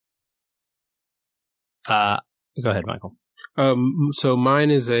 Go ahead, Michael. So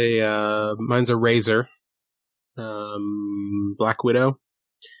mine's a Razer, Black Widow.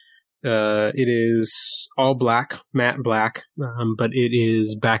 It is all black, matte black, but it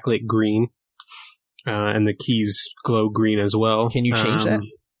is backlit green, and the keys glow green as well. Can you change that?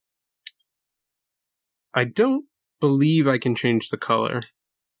 I don't believe I can change the color,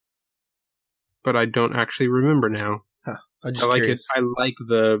 but I don't actually remember now. I'm just I like curious. it. I like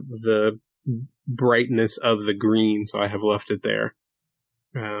the brightness of the green, so I have left it there.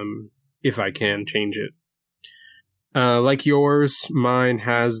 If I can change it. Like yours, mine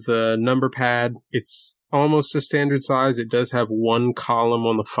has the number pad. It's almost a standard size. It does have one column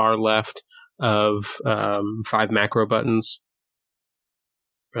on the far left of 5 macro buttons.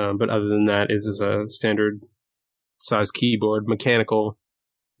 But other than that, it is a standard size keyboard, mechanical,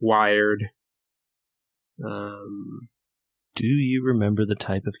 wired. Do you remember the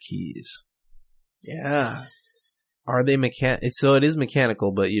type of keys? Yeah. Are they so it is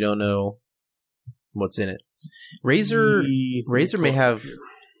mechanical, but you don't know what's in it. Razer may have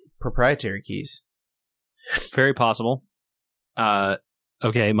proprietary keys. Very possible.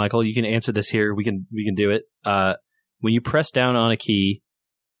 Okay, Michael, you can answer this here. We can do it. When you press down on a key,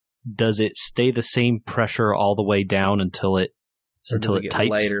 does it stay the same pressure all the way down until it types?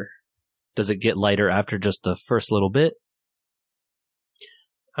 Lighter? Does it get lighter after just the first little bit?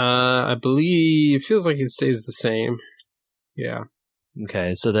 I believe it feels like it stays the same. Yeah.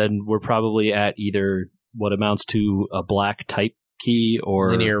 Okay, so then we're probably at either what amounts to a black type key or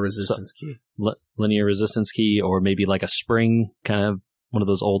linear resistance key. Linear resistance key, or maybe like a spring, kind of one of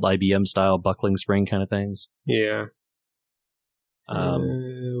those old IBM style buckling spring kind of things. Yeah. Where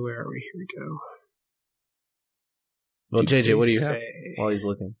are we? Here we go. Well, JJ, what do you have while he's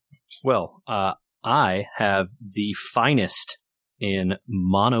looking? Well, I have the finest in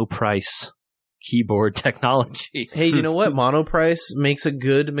Monoprice keyboard technology. Hey, you know what? Monoprice makes a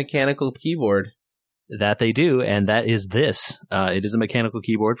good mechanical keyboard. That they do, and that is this. It is a mechanical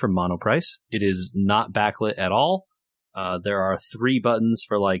keyboard from Monoprice. It is not backlit at all. There are 3 buttons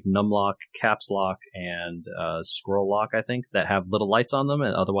for like numlock, caps lock, and scroll lock, I think, that have little lights on them,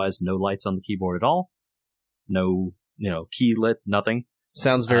 and otherwise no lights on the keyboard at all. No, key lit, nothing.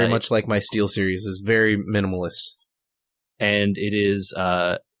 Sounds very much like my SteelSeries. Is very minimalist. And it is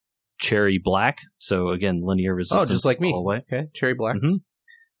cherry black, so again, linear resistance. Oh, just like me. All the way. Okay, cherry blacks. Mm-hmm.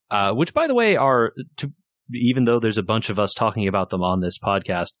 Which, by the way, are, even though there's a bunch of us talking about them on this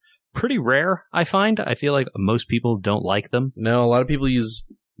podcast, pretty rare, I find. I feel like most people don't like them. No, a lot of people use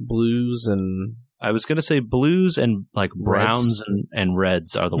blues and... I was going to say blues and like browns and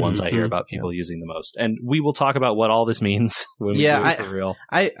reds are the ones I hear about people using the most. And we will talk about what all this means when we do it for real.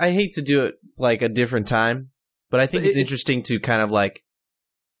 I hate to do it like a different time, but I think it's interesting to kind of like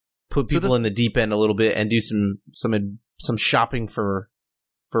put people in the deep end a little bit and do some shopping for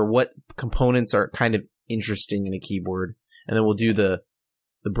what components are kind of interesting in a keyboard, and then we'll do the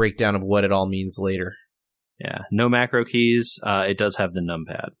breakdown of what it all means later. Yeah, no macro keys. It does have the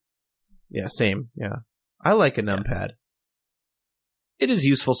numpad. Yeah, same. Yeah, I like a numpad. Yeah. It is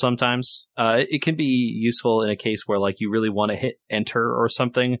useful sometimes. It can be useful in a case where like you really want to hit enter or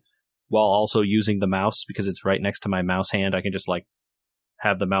something while also using the mouse, because it's right next to my mouse hand. I can just like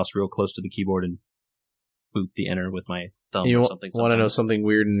have the mouse real close to the keyboard and boot the enter with my thumb or something. Want to know something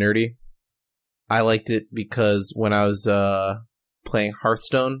weird and nerdy? I liked it because when I was playing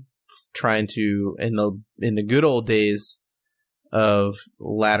Hearthstone, trying to in the good old days of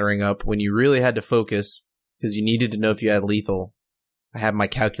laddering up, when you really had to focus because you needed to know if you had lethal, I had my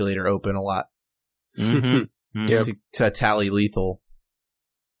calculator open a lot to tally lethal.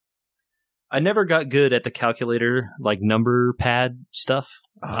 I never got good at the calculator, like number pad stuff,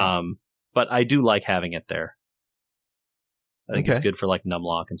 but I do like having it there. I think it's good for like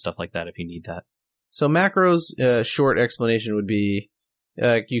numlock and stuff like that if you need that. So macros, short explanation would be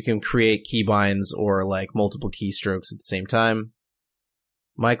you can create keybinds or like multiple keystrokes at the same time.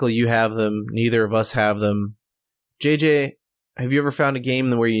 Michael, you have them. Neither of us have them. JJ, have you ever found a game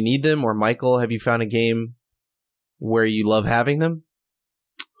where you need them? Or Michael, have you found a game where you love having them?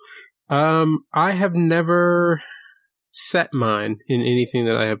 I have never set mine in anything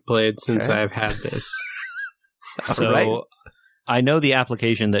that I have played since I have had this. So right. I know the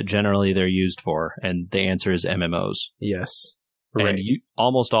application that generally they're used for, and the answer is MMOs. Yes. And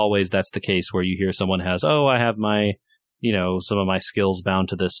almost always that's the case where you hear someone has, I have my, some of my skills bound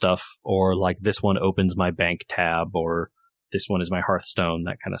to this stuff, or like this one opens my bank tab, or this one is my Hearthstone,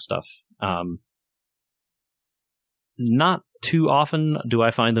 that kind of stuff. Not too often do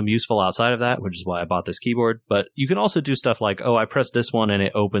I find them useful outside of that, which is why I bought this keyboard. But you can also do stuff like, I press this one and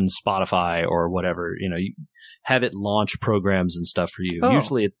it opens Spotify or whatever. You have it launch programs and stuff for you.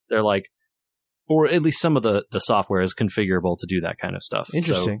 Usually they're like, or at least some of the software is configurable to do that kind of stuff.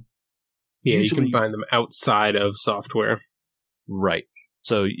 Interesting. So, you can find them outside of software. Right.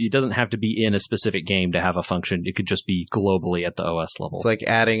 So it doesn't have to be in a specific game to have a function. It could just be globally at the OS level. It's like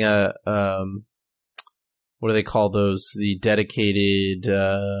adding a... what do they call those? The dedicated...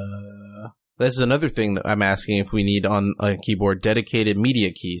 this is another thing that I'm asking if we need on a keyboard. Dedicated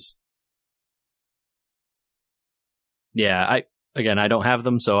media keys. Yeah, I don't have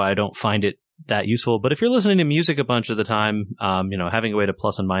them, so I don't find it that useful. But if you're listening to music a bunch of the time, having a way to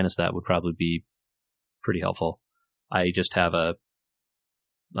plus and minus that would probably be pretty helpful. I just have a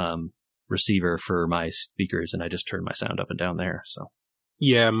receiver for my speakers, and I just turn my sound up and down there, so...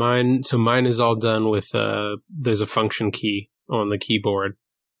 Yeah, mine is all done with, there's a function key on the keyboard,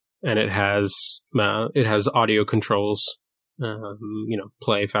 and it has audio controls,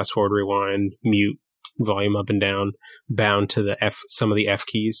 play, fast forward, rewind, mute, volume up and down, bound to some of the F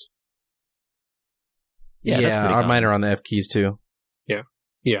keys. Yeah, mine are on the F keys too.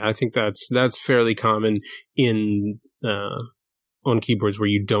 Yeah, I think that's fairly common in, on keyboards where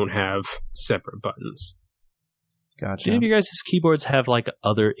you don't have separate buttons. Gotcha. Do any of you guys' keyboards have like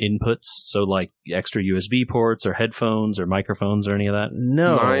other inputs? So like extra USB ports or headphones or microphones or any of that?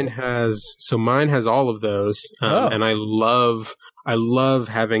 No. Mine has all of those, and I love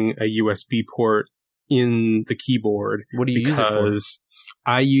having a USB port in the keyboard. What do you use it for? Because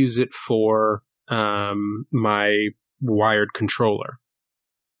I use it for my wired controller.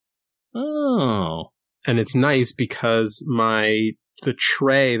 Oh. And it's nice because the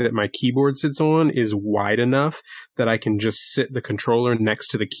tray that my keyboard sits on is wide enough that I can just sit the controller next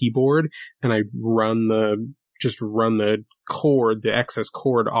to the keyboard, and I run the excess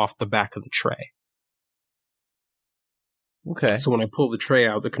cord off the back of the tray. Okay. So when I pull the tray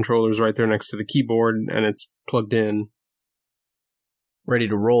out, the controller's right there next to the keyboard, and it's plugged in. Ready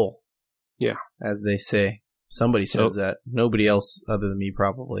to roll. Yeah. As they say. Somebody says that. Nobody else other than me,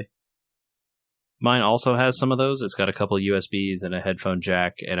 probably. Mine also has some of those. It's got a couple of USBs and a headphone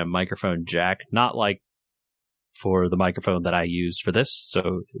jack and a microphone jack. Not like for the microphone that I use for this, so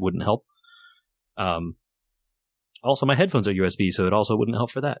it wouldn't help. Also, my headphones are USB, so it also wouldn't help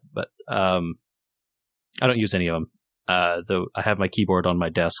for that. But I don't use any of them. Though I have my keyboard on my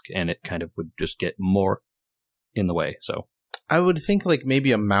desk, and it kind of would just get more in the way. So I would think like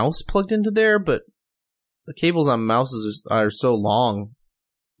maybe a mouse plugged into there, but the cables on mouses are so long.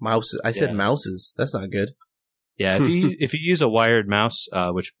 Mouses. That's not good. Yeah, if you use a wired mouse,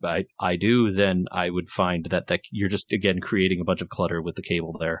 which I do, then I would find that you're just again creating a bunch of clutter with the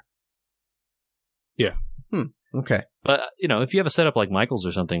cable there. Yeah. Okay. But if you have a setup like Michael's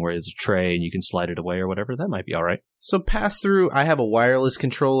or something where it's a tray and you can slide it away or whatever, that might be all right. So pass through. I have a wireless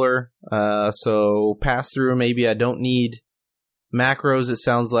controller. So pass through. Maybe I don't need macros. It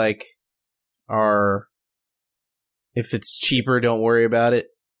sounds like if it's cheaper, don't worry about it.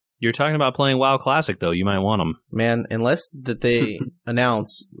 You're talking about playing WoW Classic, though. You might want them. Man, unless that they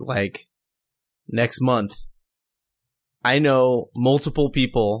announce, like, next month, I know multiple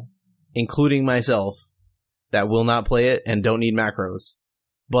people, including myself, that will not play it and don't need macros,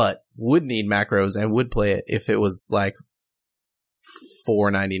 but would need macros and would play it if it was, like,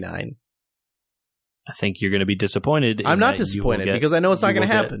 $4.99. I think you're going to be disappointed. I'm not disappointed because I know it's not going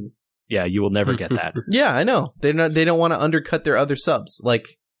to happen. Yeah, you will never get that. Yeah, I know. They don't want to undercut their other subs. Like,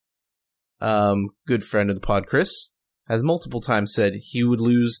 good friend of the pod, Chris, has multiple times said he would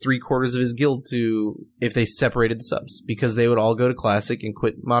lose 3/4 of his guild if they separated the subs because they would all go to Classic and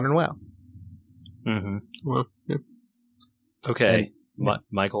quit Modern WoW. Mm-hmm. Well, yeah. Okay,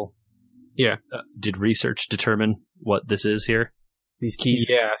 Michael. Yeah. Did research determine what this is here? These keys?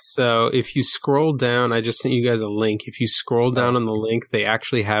 Yeah, so if you scroll down, I just sent you guys a link. If you scroll down on the link, they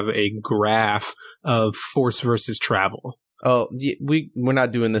actually have a graph of force versus travel. Oh, we're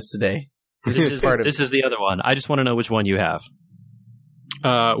not doing this today. This is the other one. I just want to know which one you have.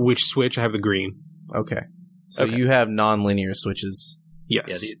 Which switch? I have the green. Okay. So Okay. you have non-linear switches.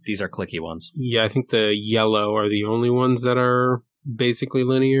 Yes. Yeah, these are clicky ones. Yeah, I think the yellow are the only ones that are basically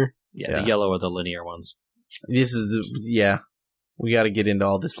linear. Yeah, the yellow are the linear ones. This is we got to get into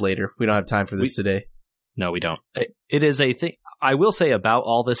all this later. We don't have time for this today. No, we don't. It is a thing. I will say about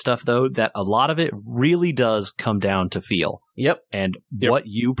all this stuff, though, that a lot of it really does come down to feel. Yep. And what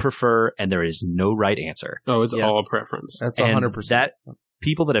you prefer, and there is no right answer. Oh, it's all preference. That's And 100%. That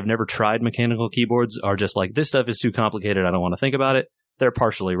people that have never tried mechanical keyboards are just like, this stuff is too complicated. I don't want to think about it. They're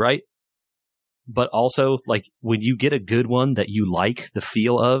partially right. But also, like, when you get a good one that you like the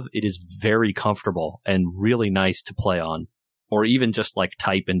feel of, it is very comfortable and really nice to play on. Or even just, like,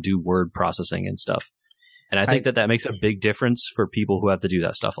 type and do word processing and stuff. And I think that makes a big difference for people who have to do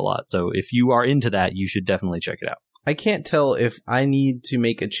that stuff a lot. So if you are into that, you should definitely check it out. I can't tell if I need to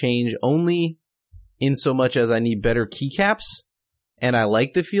make a change only in so much as I need better keycaps and I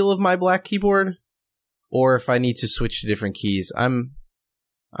like the feel of my black keyboard, or if I need to switch to different keys. I'm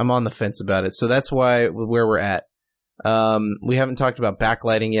on the fence about it. So that's where we're at. We haven't talked about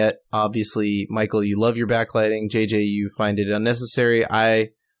backlighting yet. Obviously, Michael, you love your backlighting. JJ, you find it unnecessary. I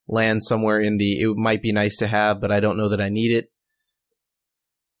land somewhere in it might be nice to have, but I don't know that I need it.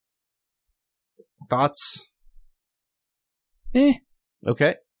 Thoughts? Okay.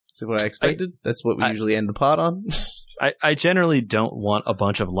 That's what I expected. That's what we usually end the pod on. I generally don't want a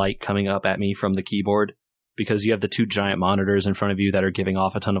bunch of light coming up at me from the keyboard because you have the two giant monitors in front of you that are giving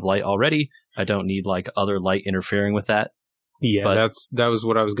off a ton of light already. I don't need like other light interfering with that. Yeah, that was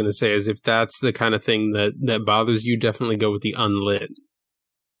what I was going to say, is if that's the kind of thing that bothers you, definitely go with the unlit.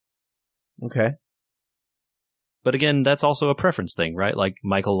 Okay. But again, that's also a preference thing, right? Like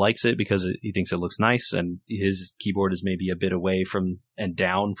Michael likes it because he thinks it looks nice and his keyboard is maybe a bit away from and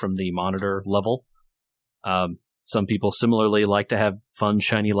down from the monitor level. Some people similarly like to have fun,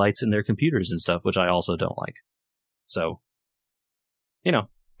 shiny lights in their computers and stuff, which I also don't like. So,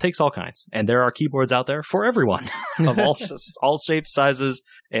 takes all kinds. And there are keyboards out there for everyone of all shapes, sizes,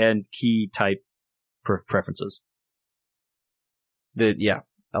 and key type preferences. A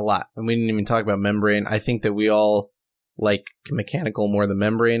lot. And we didn't even talk about membrane. I think that we all like mechanical more than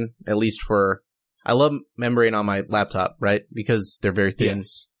membrane, at least I love membrane on my laptop, right? Because they're very thin.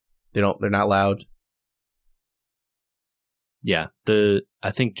 Yes. They're not loud. Yeah.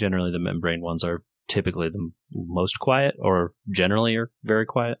 I think generally the membrane ones are typically the most quiet, or generally are very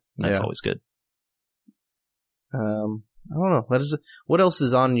quiet. That's always good. I don't know. What else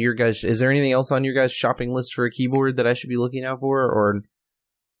is on your guys? Is there anything else on your guys' shopping list for a keyboard that I should be looking out for, or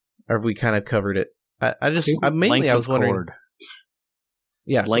have we kind of covered it? I was wondering. Cord.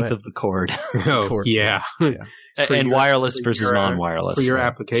 Yeah, length of the cord. Oh, yeah. And wireless versus non-wireless. For your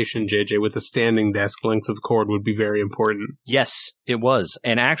application, JJ, with a standing desk, length of cord would be very important. Yes, it was.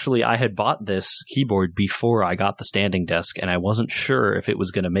 And actually, I had bought this keyboard before I got the standing desk, and I wasn't sure if it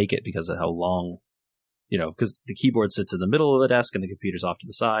was going to make it because of how long, because the keyboard sits in the middle of the desk and the computer's off to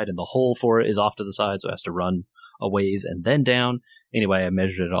the side, and the hole for it is off to the side, so it has to run a ways and then down. Anyway, I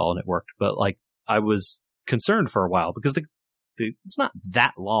measured it all and it worked. But I was concerned for a while because it's not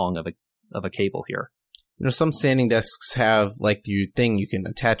that long of a cable here. Some standing desks have your thing you can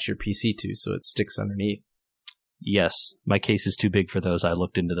attach your PC to, so it sticks underneath. Yes, my case is too big for those. I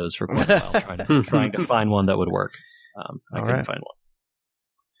looked into those for quite a while, trying to find one that would work. I couldn't find one.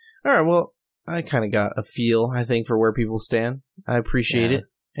 All right, well, I kind of got a feel, I think, for where people stand. I appreciate it.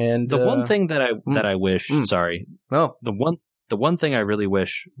 And the one thing that I wish, sorry, no, the one thing I really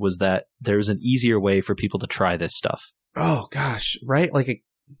wish was that there's an easier way for people to try this stuff. Oh gosh, right? Like a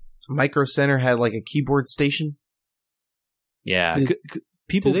Micro Center had a keyboard station. Yeah,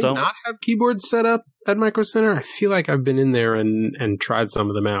 people don't not have keyboards set up at Micro Center. I feel like I've been in there and tried some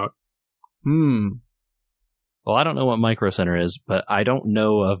of them out. Well, I don't know what Micro Center is, but I don't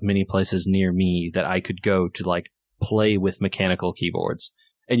know of many places near me that I could go to play with mechanical keyboards.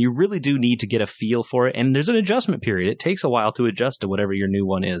 And you really do need to get a feel for it. And there's an adjustment period. It takes a while to adjust to whatever your new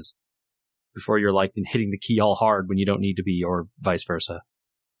one is before you're hitting the key all hard when you don't need to be, or vice versa.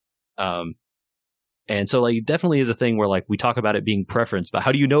 And so it definitely is a thing where we talk about it being preference, but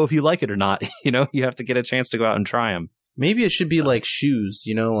how do you know if you like it or not? You have to get a chance to go out and try them. Maybe it should be like shoes,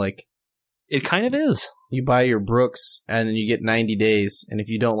 It kind of is. You buy your Brooks and then you get 90 days. And if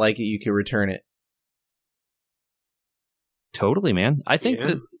you don't like it, you can return it. Totally, man. I think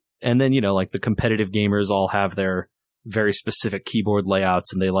that, and then, the competitive gamers all have their very specific keyboard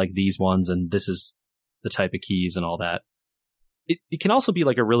layouts and they like these ones and this is the type of keys and all that. It can also be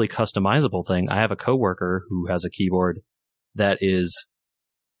a really customizable thing. I have a coworker who has a keyboard that is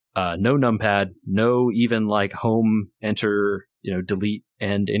no numpad, no even home, enter, delete,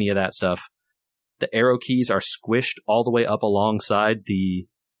 and any of that stuff. The arrow keys are squished all the way up alongside the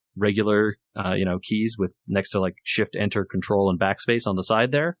regular, keys with next to shift, enter, control, and backspace on the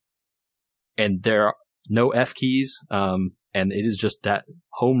side there. And there are no F keys. And it is just that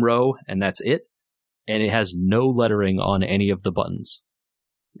home row and that's it. And it has no lettering on any of the buttons.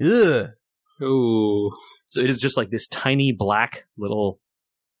 Ugh. Ooh. So it is just this tiny black little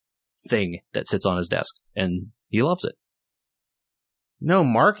thing that sits on his desk. And he loves it. No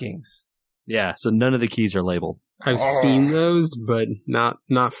markings. Yeah, so none of the keys are labeled. I've seen those, but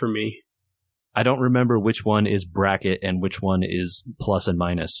not for me. I don't remember which one is bracket and which one is plus and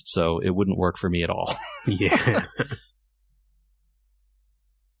minus, so it wouldn't work for me at all. Yeah.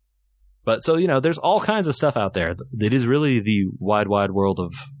 But so, there's all kinds of stuff out there. It is really the wide, wide world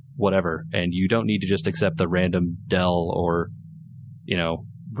of whatever, and you don't need to just accept the random Dell or,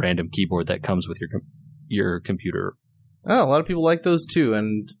 random keyboard that comes with your computer. Oh, a lot of people like those too,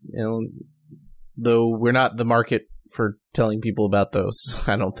 and though we're not the market for telling people about those,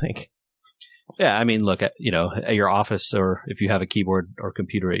 I don't think. Yeah, I mean, look at at your office, or if you have a keyboard or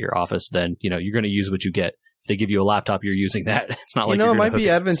computer at your office, then you're going to use what you get. If they give you a laptop, you're using that. It's not it might be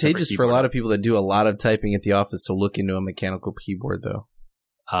advantageous for a lot of people that do a lot of typing at the office to look into a mechanical keyboard, though.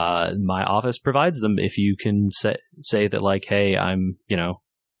 My office provides them. If you can say that, hey, I'm,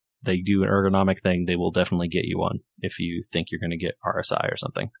 they do an ergonomic thing, they will definitely get you one if you think you're going to get RSI or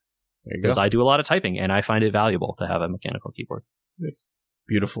something. There you go. Because I do a lot of typing, and I find it valuable to have a mechanical keyboard. Yes.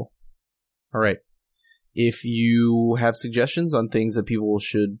 Beautiful. All right. If you have suggestions on things that people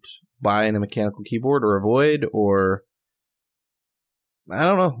should buy in a mechanical keyboard or avoid, or I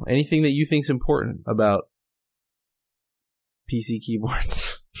don't know, anything that you think is important about PC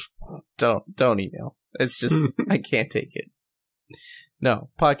keyboards, don't email. It's just, I can't take it. No,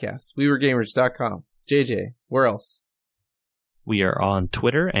 podcast, wewergamers.com. JJ, where else? We are on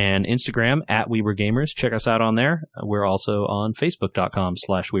Twitter and Instagram at We Were Gamers. Check us out on there. We're also on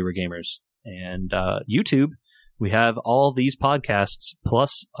Facebook.com/We Were Gamers. And YouTube, we have all these podcasts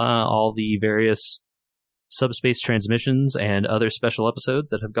plus all the various Subspace transmissions and other special episodes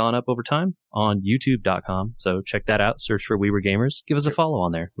that have gone up over time on YouTube.com. So check that out. Search for We Were Gamers. Give us a follow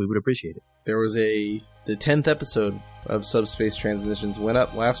on there. We would appreciate it. There was the 10th episode of Subspace Transmissions went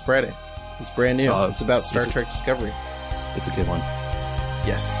up last Friday. It's brand new. It's about Star Trek Discovery. It's a good one.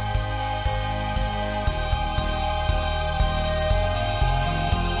 Yes.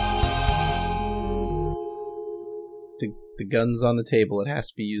 The gun's on the table. It has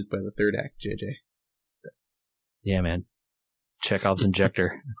to be used by the third act, JJ. Yeah, man. Chekhov's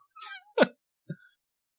injector.